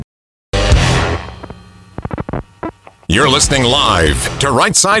You're listening live to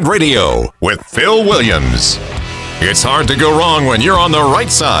Right Side Radio with Phil Williams. It's hard to go wrong when you're on the right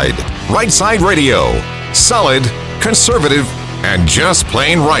side. Right Side Radio. Solid, conservative, and just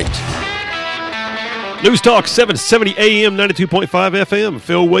plain right. News Talk 770 AM, 92.5 FM.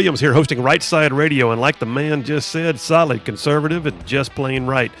 Phil Williams here hosting Right Side Radio. And like the man just said, solid, conservative, and just plain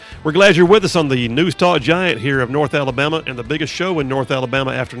right. We're glad you're with us on the News Talk Giant here of North Alabama. And the biggest show in North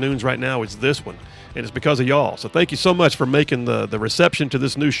Alabama afternoons right now is this one. And it's because of y'all. So thank you so much for making the reception to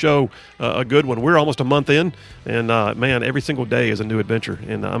this new show a good one. We're almost a month in, and man, every single day is a new adventure,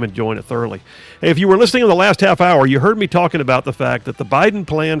 and I'm enjoying it thoroughly. Hey, if you were listening in the last half hour, you heard me talking about the fact that the Biden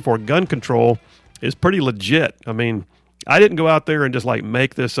plan for gun control is pretty legit. I mean, I didn't go out there and just like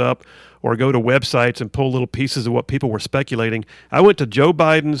make this up or go to websites and pull little pieces of what people were speculating. I went to Joe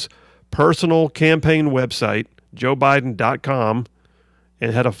Biden's personal campaign website, joebiden.com,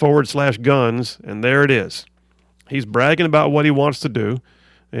 and had a /guns, and there it is. He's bragging about what he wants to do,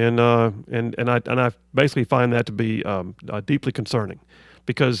 and I basically find that to be deeply concerning,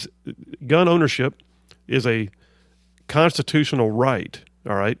 because gun ownership is a constitutional right,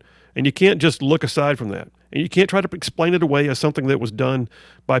 all right? And you can't just look aside from that. And you can't try to explain it away as something that was done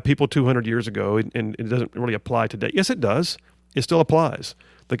by people 200 years ago, and it doesn't really apply today. Yes, it does. It still applies.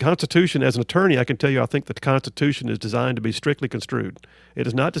 The Constitution, as an attorney, I can tell you I think the Constitution is designed to be strictly construed. It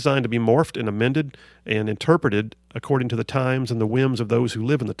is not designed to be morphed and amended and interpreted according to the times and the whims of those who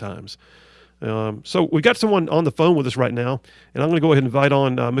live in the times. So we got someone on the phone with us right now, and I'm going to go ahead and invite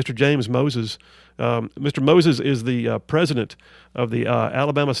on Mr. James Moses. Mr. Moses is the president of the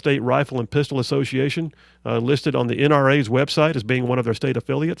Alabama State Rifle and Pistol Association, listed on the NRA's website as being one of their state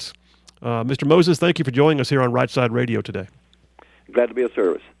affiliates. Mr. Moses, thank you for joining us here on Right Side Radio today. Glad to be of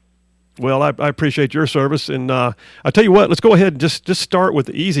service. Well, I appreciate your service, and I'll tell you what, let's go ahead and just start with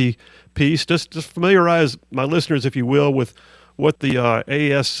the easy piece. Just familiarize my listeners, if you will, with what the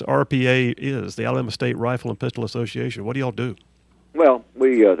ASRPA is, the Alabama State Rifle and Pistol Association. What do y'all do? Well,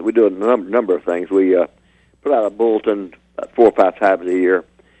 we do a number of things. We put out a bulletin 4 or 5 times a year.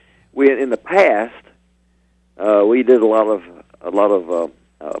 We in the past we did a lot of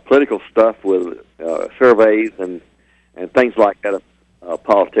political stuff with surveys and things like that of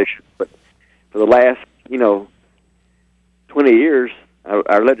politicians. But for the last 20 years,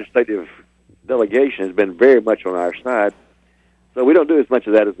 our legislative delegation has been very much on our side. So we don't do as much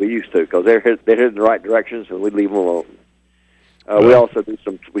of that as we used to, because they're headed in the right directions, and we leave them alone. We also do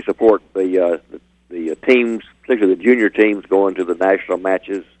we support the teams, particularly the junior teams, going to the national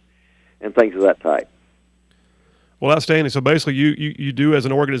matches and things of that type. Well, outstanding. So basically, you do as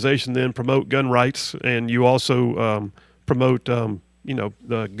an organization then promote gun rights, and you also promote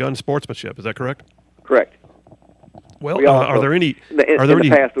the gun sportsmanship. Is that correct? Correct. Well, are there any? In the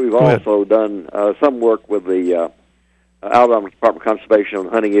past, we've also done some work with the Alabama Department of Conservation on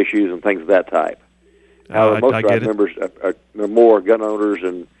hunting issues and things of that type. Most of our members are more gun owners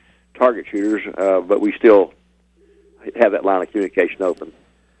and target shooters, but we still have that line of communication open.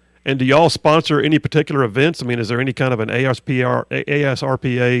 And do y'all sponsor any particular events? I mean, is there any kind of an ASRPA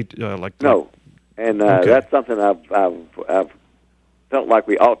No, and okay. That's something I've felt like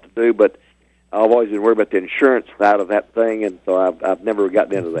we ought to do, but I've always been worried about the insurance side of that thing, and so I've never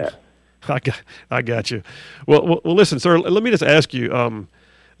gotten into that. I got you. Well, listen, sir. Let me just ask you.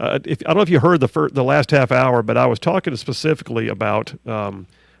 I don't know if you heard the last half hour, but I was talking specifically about the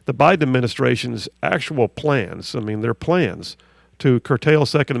Biden administration's actual plans. I mean, their plans to curtail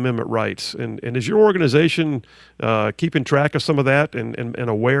Second Amendment rights. And is your organization keeping track of some of that and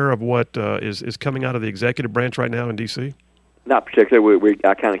aware of what is coming out of the executive branch right now in D.C.? Not particularly.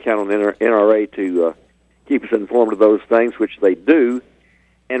 I kind of count on NRA to keep us informed of those things, which they do.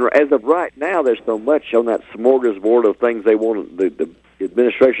 And as of right now, there's so much on that smorgasbord of things they want, the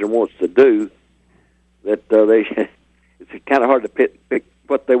administration wants to do, that it's kind of hard to pick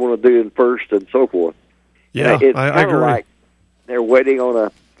what they want to do in first and so forth. Yeah, I agree. Like they're waiting on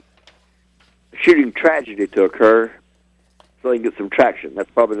a shooting tragedy to occur so they can get some traction. That's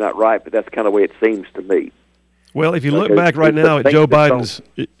probably not right, but that's kind of the way it seems to me. Well, if you look back right now at Joe Biden's,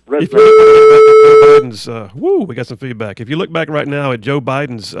 we got some feedback. If you look back right now at Joe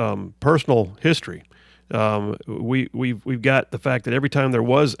Biden's personal history, we've got the fact that every time there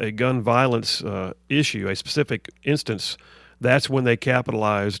was a gun violence issue, a specific instance, that's when they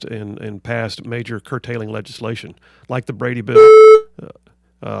capitalized and passed major curtailing legislation, like the Brady bill,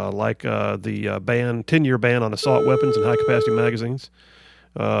 like the 10-year ban on assault weapons and high-capacity magazines.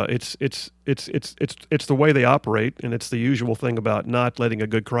 It's the way they operate, and it's the usual thing about not letting a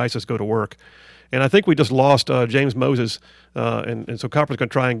good crisis go to work. And I think we just lost James Moses, and so Copper's going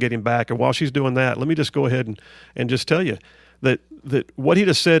to try and get him back. And while she's doing that, let me just go ahead and just tell you that what he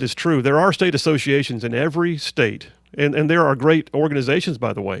just said is true. There are state associations in every state, and there are great organizations,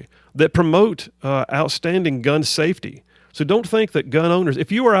 by the way, that promote outstanding gun safety. So don't think that gun owners,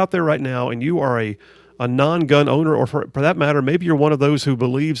 if you are out there right now and you are a non-gun owner, or for that matter, maybe you're one of those who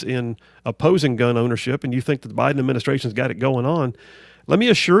believes in opposing gun ownership and you think that the Biden administration's got it going on, let me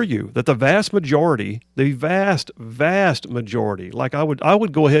assure you that the vast majority, vast majority, like I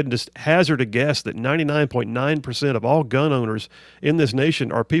would go ahead and just hazard a guess that 99.9% of all gun owners in this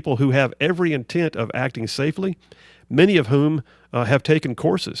nation are people who have every intent of acting safely, many of whom have taken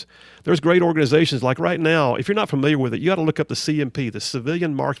courses. There's great organizations like right now, if you're not familiar with it, you got to look up the CMP, the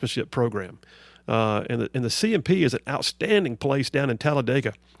Civilian Marksmanship Program. And the CMP is an outstanding place down in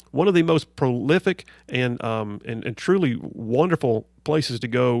Talladega, one of the most prolific and truly wonderful places to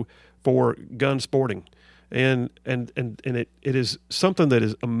go for gun sporting, and it is something that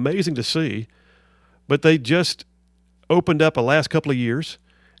is amazing to see. But they just opened up the last couple of years,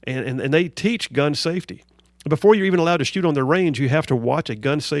 and they teach gun safety. Before you're even allowed to shoot on their range, you have to watch a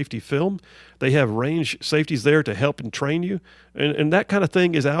gun safety film. They have range safeties there to help and train you. And that kind of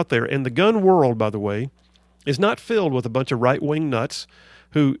thing is out there. And the gun world, by the way, is not filled with a bunch of right-wing nuts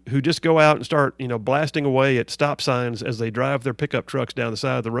who just go out and start, blasting away at stop signs as they drive their pickup trucks down the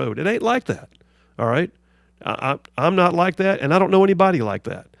side of the road. It ain't like that, all right? I'm not like that, and I don't know anybody like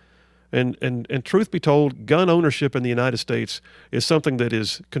that. And truth be told, gun ownership in the United States is something that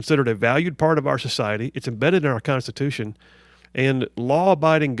is considered a valued part of our society. It's embedded in our Constitution, and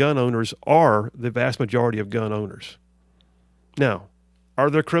law-abiding gun owners are the vast majority of gun owners. Now, are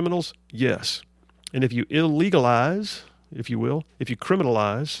there criminals? Yes. And if you illegalize, if you will, if you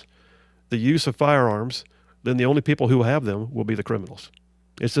criminalize the use of firearms, then the only people who will have them will be the criminals.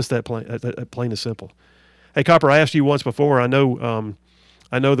 It's just that plain and simple. Hey, Copper, I asked you once before. I know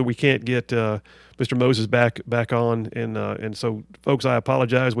that we can't get Mr. Moses back on, and so, folks, I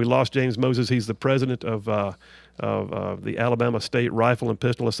apologize. We lost James Moses. He's the president of the Alabama State Rifle and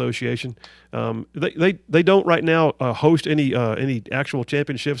Pistol Association. They don't right now host any actual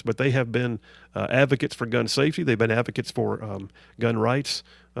championships, but they have been advocates for gun safety. They've been advocates for gun rights,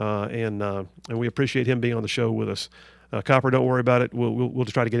 and we appreciate him being on the show with us. Copper, don't worry about it. We'll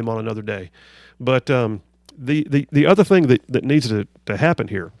just try to get him on another day. But the other thing that needs to happen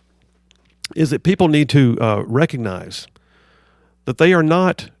here is that people need to recognize that they are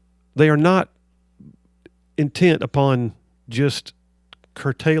not intent upon just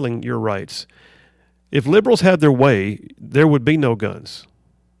curtailing your rights. If liberals had their way, there would be no guns.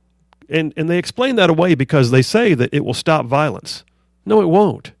 And they explain that away because they say that it will stop violence. No, it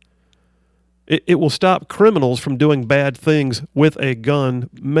won't. It will stop criminals from doing bad things with a gun,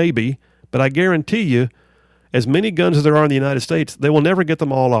 maybe, but I guarantee you, as many guns as there are in the United States, they will never get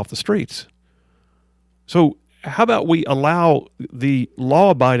them all off the streets. So how about we allow the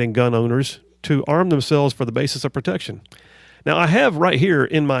law-abiding gun owners to arm themselves for the basis of protection? Now, I have right here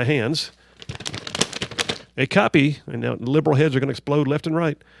in my hands a copy, and now liberal heads are going to explode left and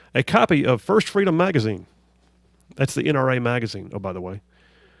right, a copy of First Freedom Magazine. That's the NRA magazine, oh, by the way,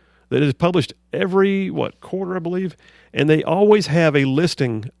 that is published every, quarter, I believe, and they always have a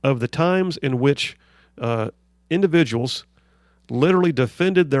listing of the times in which individuals literally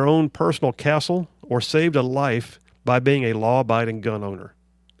defended their own personal castle or saved a life by being a law-abiding gun owner.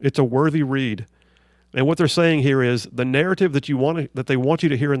 It's a worthy read. And what they're saying here is the narrative that they want you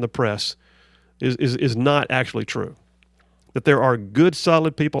to hear in the press is not actually true. That there are good,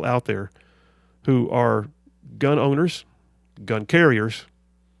 solid people out there who are gun owners, gun carriers,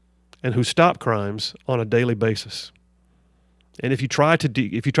 and who stop crimes on a daily basis. And if you try to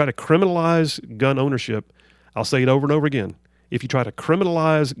criminalize gun ownership, I'll say it over and over again, if you try to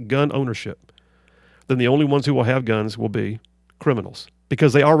criminalize gun ownership, then the only ones who will have guns will be criminals,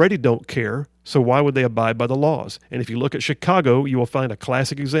 because they already don't care, so why would they abide by the laws? And if you look at Chicago, you will find a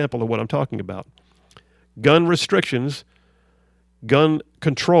classic example of what I'm talking about. Gun restrictions, gun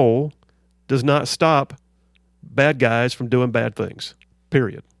control does not stop bad guys from doing bad things,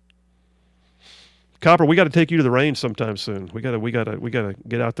 period. Copper, we got to take you to the range sometime soon. We got to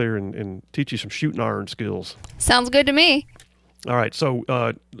get out there and teach you some shooting iron skills. Sounds good to me. All right, so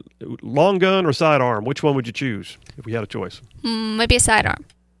long gun or sidearm, which one would you choose if we had a choice? Maybe a sidearm.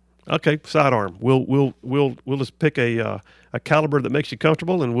 Okay, sidearm. We'll just pick a caliber that makes you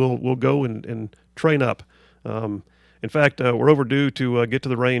comfortable, and we'll go and train up. In fact, we're overdue to get to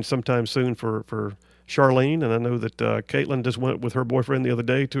the range sometime soon for Charlene, and I know that Caitlin just went with her boyfriend the other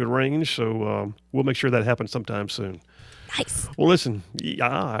day to a range, so we'll make sure that happens sometime soon. Nice. Well, listen,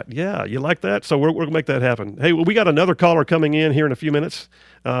 yeah, you like that? So we're going to make that happen. Hey, well, we got another caller coming in here in a few minutes,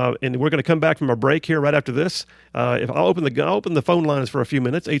 and we're going to come back from a break here right after this. If I'll open the phone lines for a few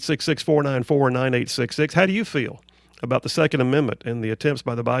minutes, 866-494-9866. How do you feel about the Second Amendment and the attempts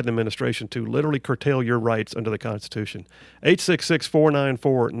by the Biden administration to literally curtail your rights under the Constitution?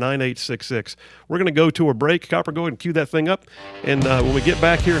 866-494-9866. We're going to go to a break. Copper, go ahead and cue that thing up. And when we get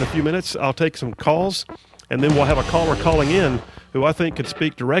back here in a few minutes, I'll take some calls, and then we'll have a caller calling in who I think could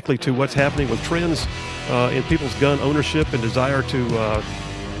speak directly to what's happening with trends in people's gun ownership and desire to,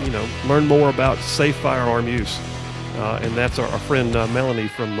 learn more about safe firearm use. And that's our friend Melanie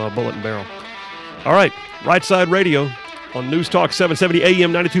from Bullet and Barrel. All right, Right Side Radio on News Talk 770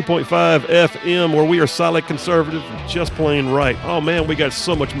 AM, 92.5 FM, where we are solid conservative and just plain right. Oh, man, we got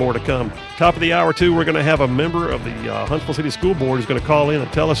so much more to come. Top of the hour, too, we're going to have a member of the Huntsville City School Board who's going to call in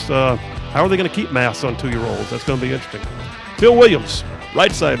and tell us how are they going to keep masks on 2-year-olds. That's going to be interesting. Phil Williams,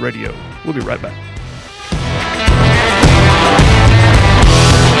 Right Side Radio. We'll be right back.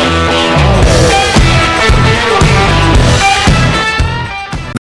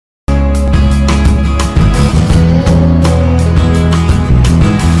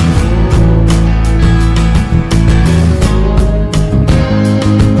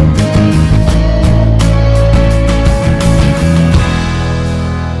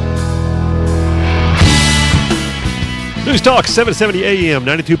 News Talk 770 AM,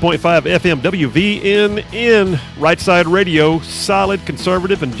 92.5 FM, WVNN, Right Side Radio, solid,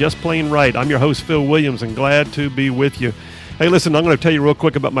 conservative, and just plain right. I'm your host, Phil Williams, and glad to be with you. Hey, listen, I'm going to tell you real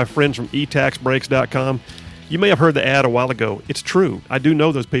quick about my friends from eTaxBreaks.com. You may have heard the ad a while ago. It's true. I do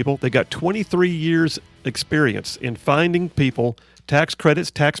know those people. They got 23 years experience in finding people tax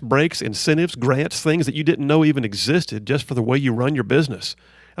credits, tax breaks, incentives, grants, things that you didn't know even existed just for the way you run your business.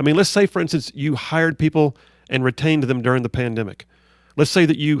 I mean, let's say, for instance, you hired people and retained them during the pandemic. Let's say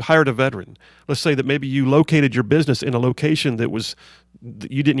that you hired a veteran. Let's say that maybe you located your business in a location that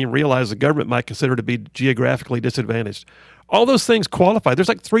you didn't even realize the government might consider to be geographically disadvantaged. All those things qualify. There's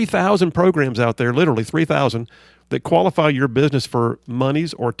like 3,000 programs out there, literally 3,000, that qualify your business for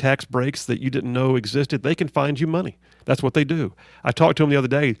monies or tax breaks that you didn't know existed. They can find you money. That's what they do. I talked to them the other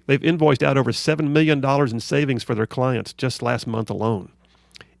day. They've invoiced out over $7 million in savings for their clients just last month alone.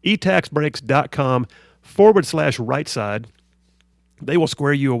 eTaxBreaks.com/right side. They will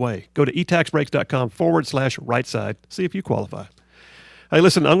square you away. Go to eTaxBreaks.com/right side. See if you qualify. Hey,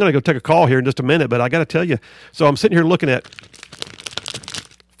 listen, I'm going to go take a call here in just a minute, but I got to tell you. So I'm sitting here looking at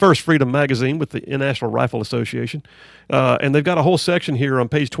First Freedom Magazine with the International Rifle Association, and they've got a whole section here on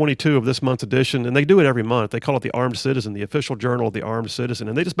page 22 of this month's edition, and they do it every month. They call it the Armed Citizen, the official journal of the Armed Citizen,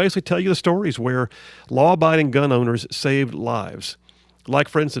 and they just basically tell you the stories where law-abiding gun owners saved lives. Like,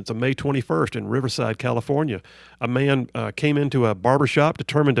 for instance, on May 21st in Riverside, California, a man came into a barbershop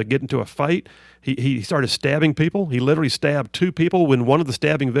determined to get into a fight. He started stabbing people. He literally stabbed 2 people when one of the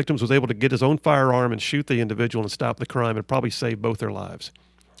stabbing victims was able to get his own firearm and shoot the individual and stop the crime and probably save both their lives.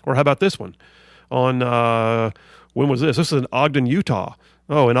 Or how about this one? On, when was this? This is in Ogden, Utah.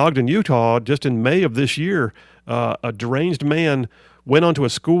 Oh, in Ogden, Utah, just in May of this year, a deranged man went onto a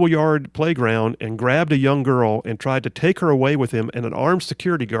schoolyard playground and grabbed a young girl and tried to take her away with him, and an armed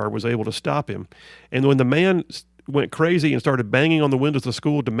security guard was able to stop him. And when the man went crazy and started banging on the windows of the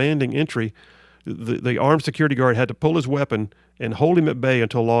school demanding entry, the armed security guard had to pull his weapon and hold him at bay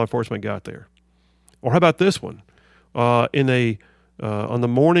until law enforcement got there. Or how about this one? On the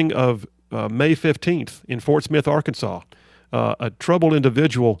morning of May 15th in Fort Smith, Arkansas, a troubled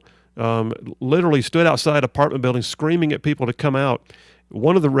individual literally stood outside apartment buildings screaming at people to come out.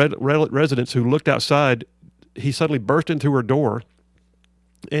 One of the residents who looked outside, he suddenly burst into her door,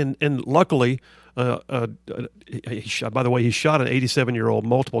 and luckily, by the way, he shot an 87-year-old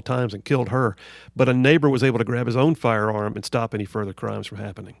multiple times and killed her, but a neighbor was able to grab his own firearm and stop any further crimes from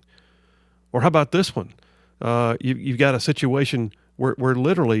happening. Or how about this one? You've got a situation where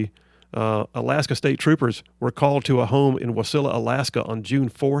literally Alaska State Troopers were called to a home in Wasilla, Alaska on June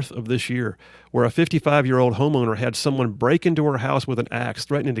 4th of this year, where a 55-year-old homeowner had someone break into her house with an axe,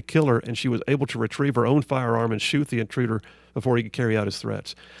 threatening to kill her, and she was able to retrieve her own firearm and shoot the intruder before he could carry out his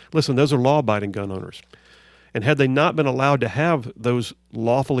threats. Listen, those are law-abiding gun owners. And had they not been allowed to have those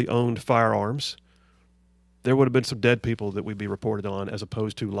lawfully owned firearms, there would have been some dead people that we'd be reported on as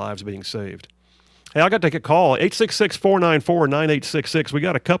opposed to lives being saved. Hey, I got to take a call, 866-494-9866. We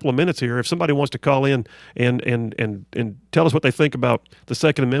got a couple of minutes here. If somebody wants to call in and tell us what they think about the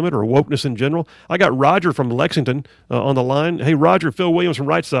Second Amendment or wokeness in general. I got Roger from Lexington on the line. Hey, Roger, Phil Williams from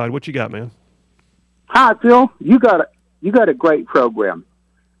Right Side. What you got, man? Hi, Phil. You got a great program.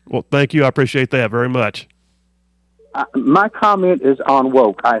 Well, thank you. I appreciate that very much. My comment is on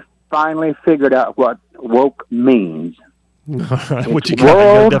woke. I finally figured out what woke means. All right, what you got? You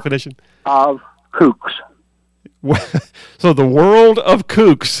got a definition? Of kooks. So the world of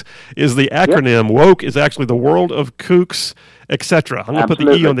kooks is the acronym. Yep. Woke is actually the world of kooks, etc. I'm going to put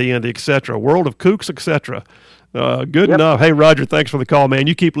the E on the end, etc. World of kooks, etc. Good enough. Hey, Roger, thanks for the call, man.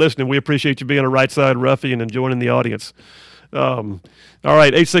 You keep listening. We appreciate you being a right side ruffian and joining the audience. All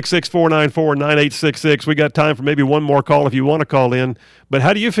right, 866-494-9866. We got time for maybe one more call if you want to call in. But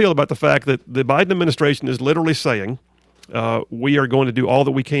how do you feel about the fact that the Biden administration is literally saying we are going to do all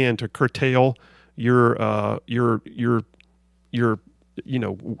that we can to curtail your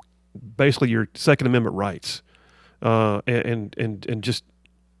basically your Second Amendment rights, and just,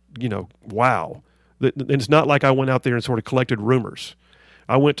 wow. And it's not like I went out there and sort of collected rumors.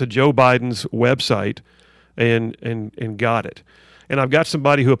 I went to Joe Biden's website and got it. And I've got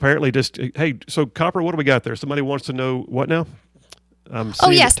somebody who apparently just, hey, so Copper, what do we got there? Somebody wants to know what now? Oh,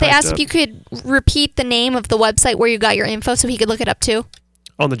 yes. They asked if you could repeat the name of the website where you got your info so he could look it up too.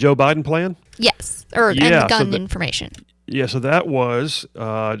 On the Joe Biden plan? Yes. And the gun information. Yeah, so that was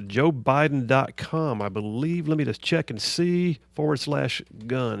joebiden.com, I believe. Let me just check and see,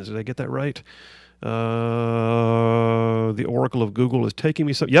 /guns. Did I get that right? The Oracle of Google is taking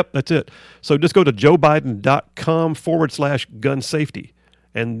me. Yep, that's it. So just go to joebiden.com /gun safety,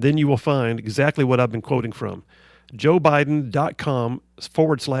 and then you will find exactly what I've been quoting from. joebiden.com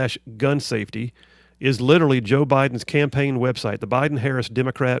 /gun safety is literally Joe Biden's campaign website, the Biden-Harris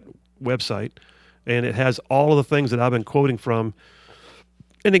Democrat website, and it has all of the things that I've been quoting from,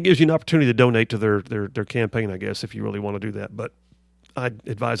 and it gives you an opportunity to donate to their campaign, I guess, if you really want to do that. But I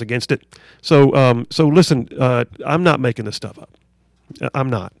advise against it. So listen, I'm not making this stuff up. I'm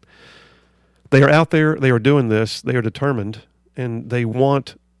not. They are out there. They are doing this. They are determined, and they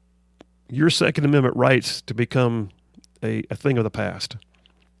want your Second Amendment rights to become a thing of the past.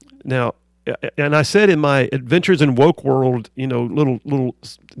 Now, and I said in my Adventures in Woke World,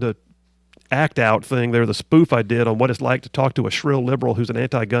 the act out thing there, the spoof I did on what it's like to talk to a shrill liberal who's an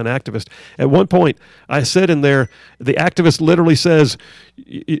anti-gun activist. At one point, I said in there, the activist literally says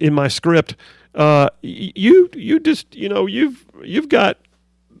in my script, you just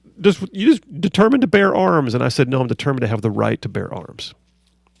determined to bear arms. And I said, no, I'm determined to have the right to bear arms.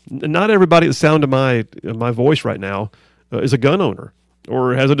 Not everybody at the sound of my voice right now is a gun owner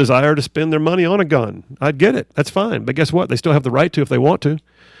or has a desire to spend their money on a gun. I'd get it. That's fine. But guess what? They still have the right to if they want to.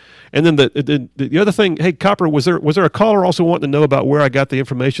 And then the other thing, hey, Copper, was there a caller also wanting to know about where I got the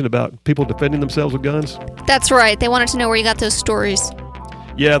information about people defending themselves with guns? That's right. They wanted to know where you got those stories.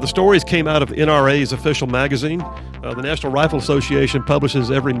 Yeah, the stories came out of NRA's official magazine. The National Rifle Association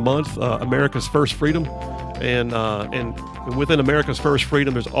publishes every month America's First Freedom. And within America's First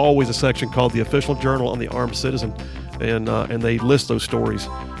Freedom, there's always a section called the Official Journal on the Armed Citizen. And they list those stories,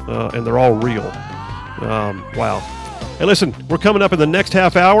 and they're all real. Wow. Hey, listen, we're coming up in the next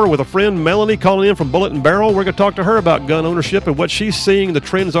half hour with a friend, Melanie, calling in from Bullet and Barrel. We're going to talk to her about gun ownership and what she's seeing the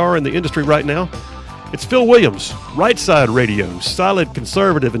trends are in the industry right now. It's Phil Williams, Right Side Radio, solid,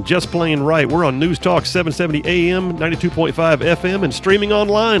 conservative, and just plain right. We're on News Talk 770 AM, 92.5 FM, and streaming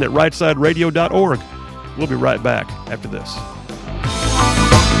online at rightsideradio.org. We'll be right back after this.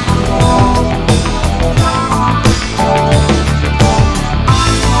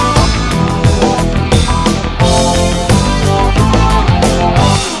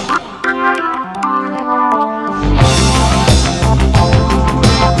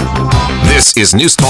 This is News Talk